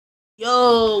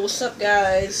Yo, what's up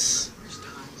guys?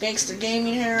 Gangster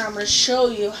Gaming here. I'm gonna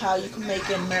show you how you can make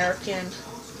an American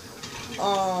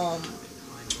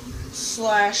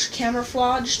slash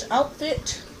camouflaged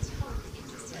outfit.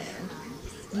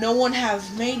 And no one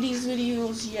have made these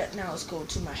videos yet. Now let's go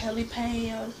to my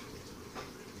helipad.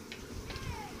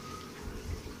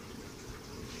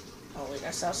 Oh wait,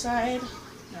 that's outside.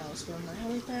 Now let's go to my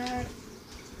helipad.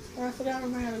 Oh, I forgot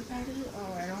where my helipad is.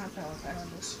 Oh, I don't have a helipad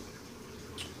on this.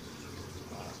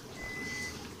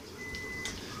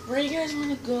 Where you guys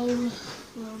want to go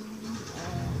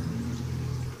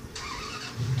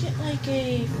get like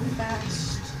a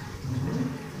fast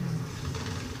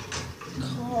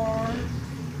car.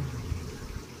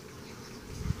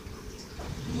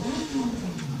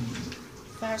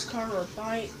 Fast car or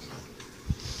bike.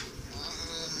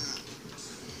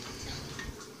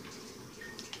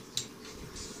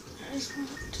 I just want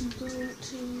to go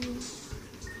to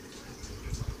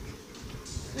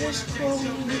this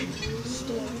clothing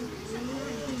store.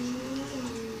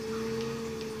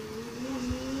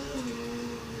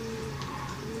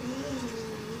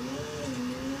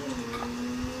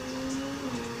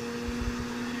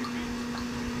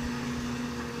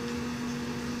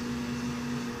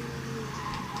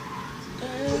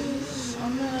 Guys,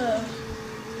 I'm gonna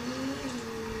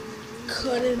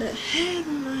cut it ahead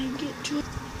when I get to it.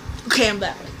 Okay, I'm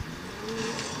back.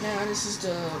 Now this is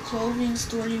the clothing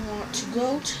store you want to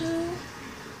go to.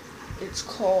 It's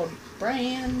called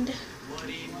Brand.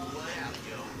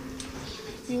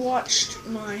 You watched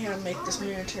my how to make this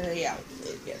military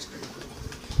outfit. Yes, pretty cool.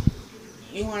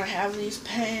 You want to have these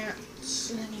pants,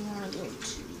 and then you want to go to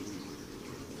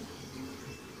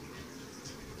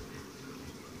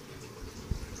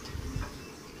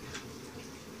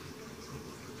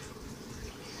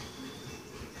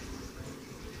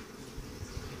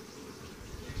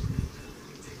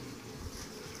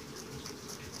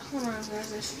hold on,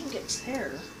 guys. I think it's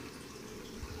there.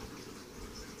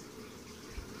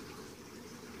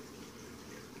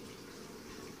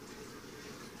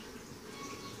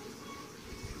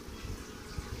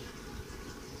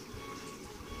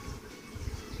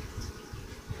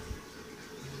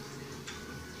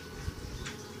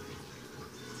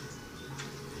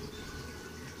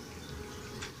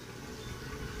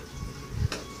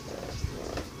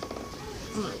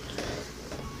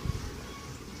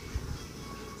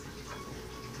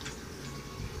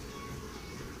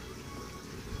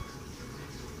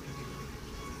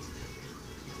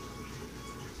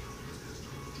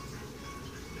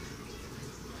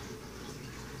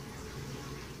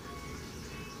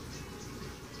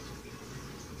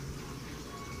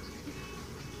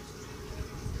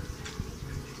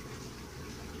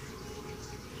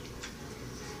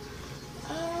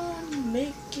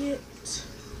 Make it.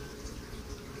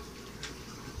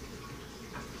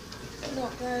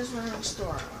 Look, guys, we're in the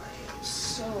store. I am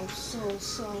so.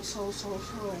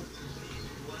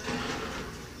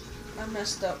 I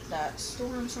messed up that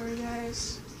store. I'm sorry,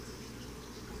 guys.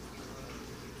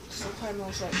 So probably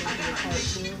most likely to be a part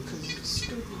 2 because it's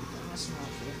stupid. That's not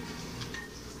good.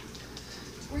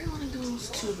 Where do you want to go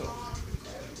to though?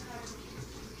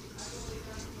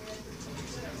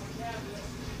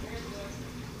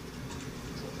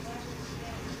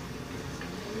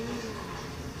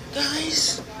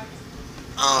 Guys,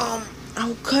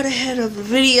 I'll cut ahead of the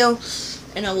video,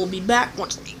 and I will be back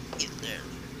once we get there.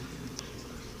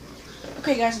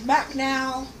 Okay, guys, I'm back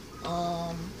now.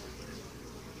 Alright,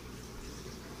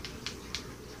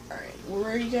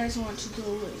 where you guys want to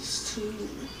go is to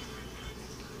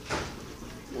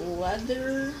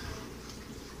leather.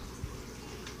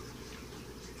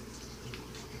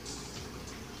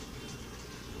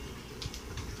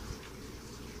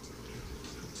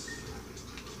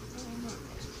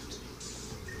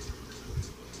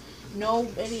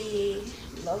 Nobody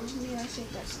loves me. I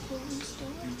think that's the clothing store.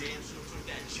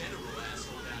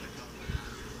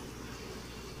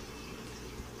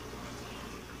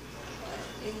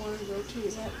 You want to go to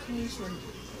that place when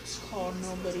it's called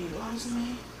Nobody Loves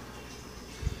Me.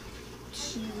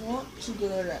 You want to go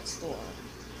to that store.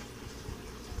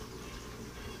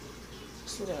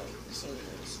 So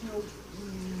there's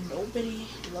nobody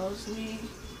loves me.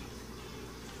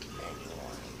 And you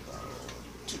want to go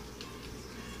to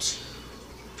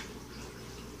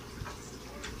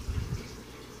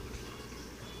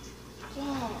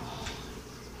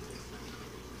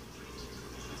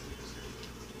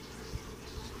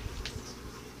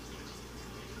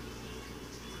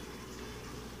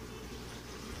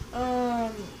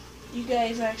you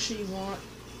guys actually want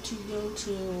to go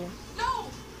to? No.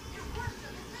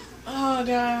 Oh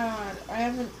God, I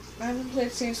haven't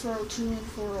played Saints Row 2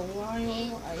 for a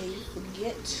while. I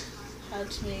forget how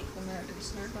to make American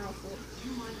Sniper outfit.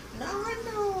 Now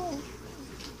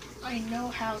I know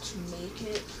how to make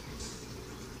it.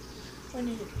 I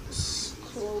need to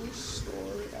close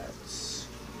store ads.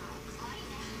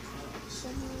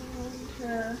 Someone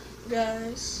here,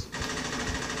 guys.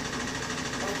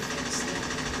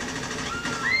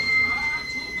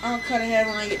 I'll cut ahead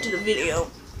when I get to the video.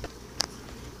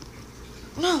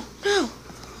 No.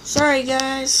 Sorry,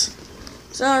 guys.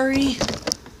 Sorry.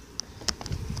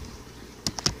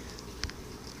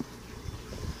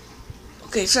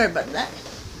 Okay, sorry about that.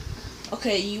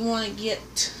 Okay, you want to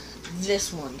get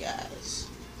this one, guys.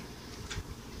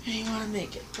 And you want to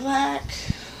make it black.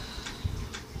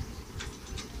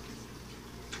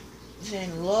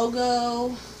 Then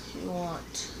logo, you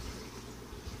want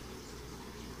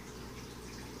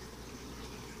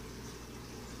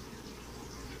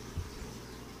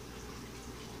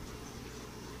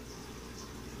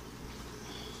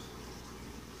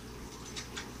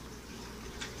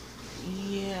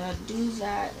do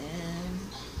that and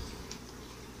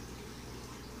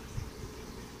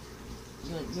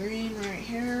the green right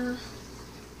here,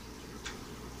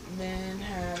 then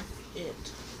have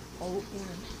it open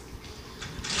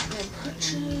and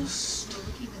purchase.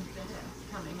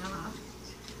 Coming off.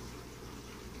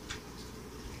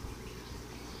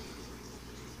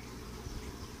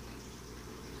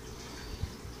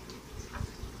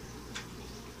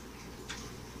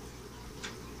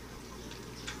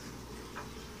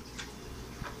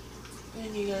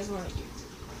 And you guys want to get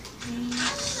these. I'm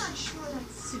not sure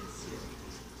that suits you.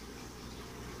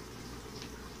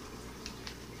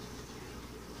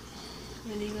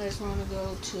 Then you guys want to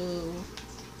go to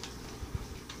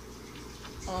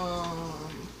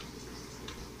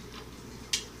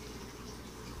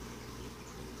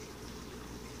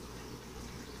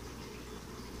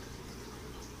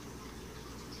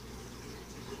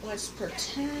let's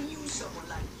pretend.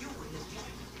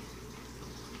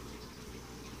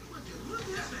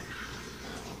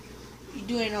 You're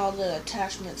doing all the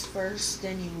attachments first,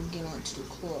 then you will get onto the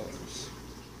clothes.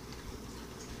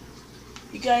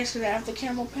 You guys could have the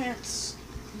camel pants,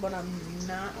 but I'm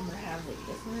not. I'm gonna have it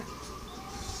different.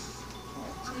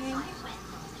 Okay.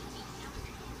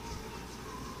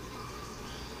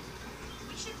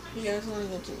 You guys want to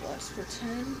go to let's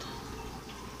pretend.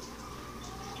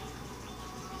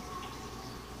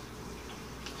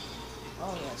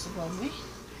 Oh yeah, it's above me.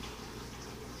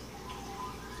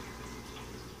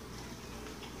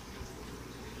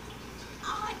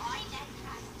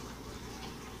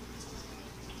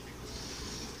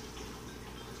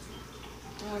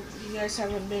 You guys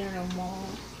haven't been in a mall.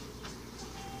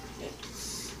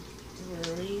 It's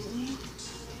really easy.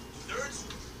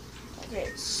 Okay,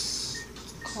 it's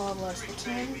called Let's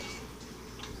Pretend.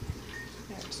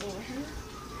 That's over here.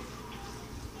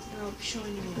 And I'll be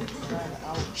showing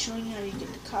you how you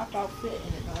get the cop outfit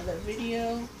in another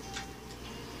video.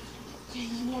 Okay,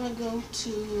 you want to go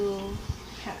to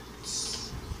hats.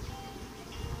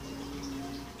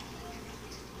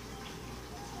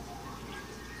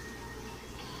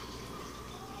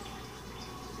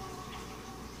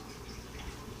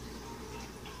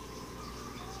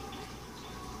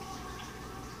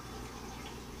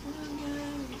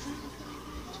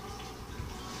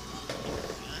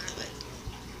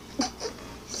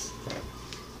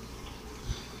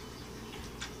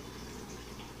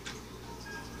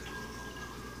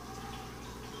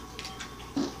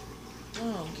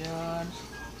 Oh God.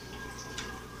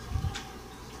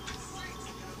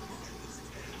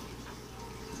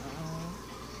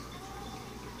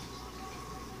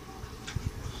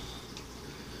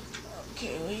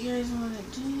 Okay, what you guys want to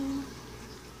do?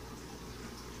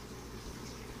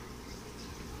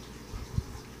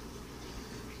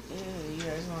 You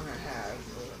guys want to have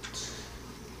it.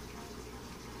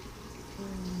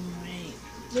 Make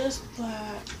this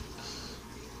black.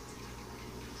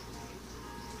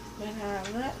 Then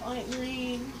have that light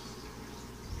green.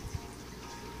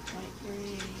 Light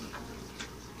green.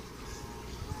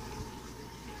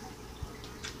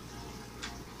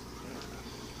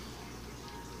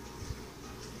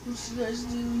 What you guys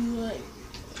do, like,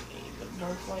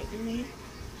 both light green?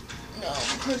 No,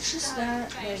 purchase that,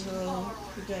 then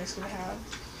you guys can have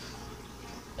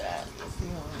that if you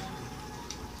want.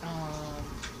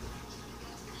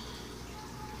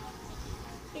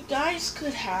 You guys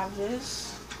could have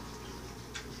this.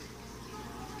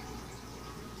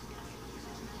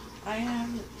 I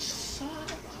haven't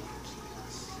thought about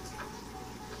this.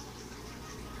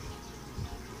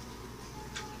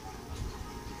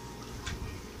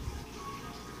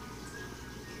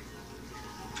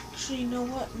 Actually, you know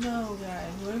what? No,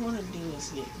 guys. What I want to do is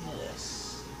get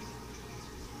this.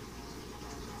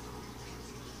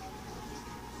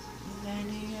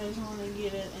 guys want to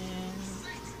get it in,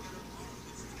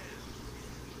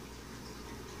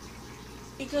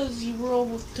 because you roll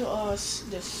with to us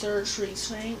the Third Street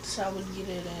Saints, I would get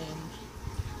it in.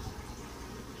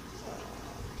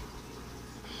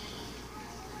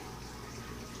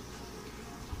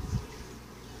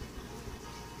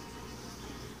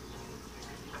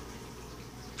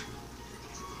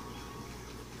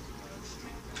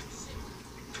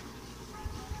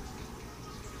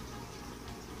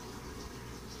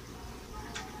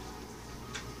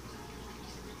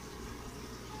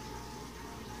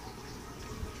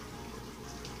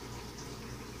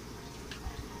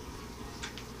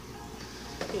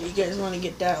 You guys want to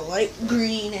get that light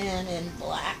green and in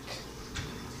black.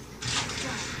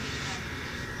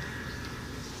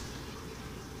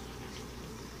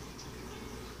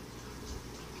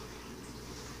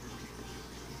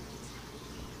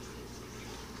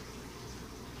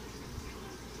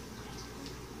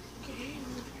 Okay.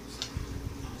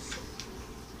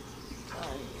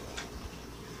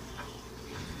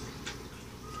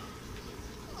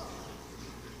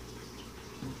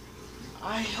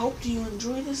 I hope you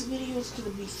enjoy this video. It's gonna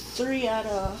be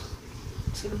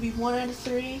 1 out of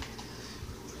 3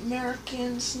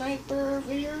 American Sniper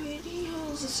video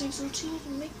videos. The 602 to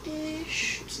make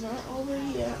dish. It's not over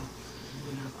yet.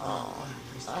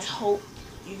 I hope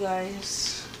you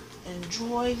guys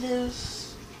enjoy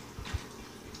this.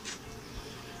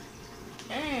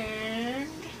 And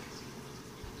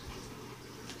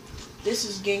this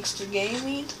is Gangster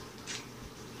Gaming.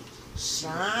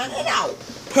 Signing out.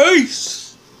 Peace.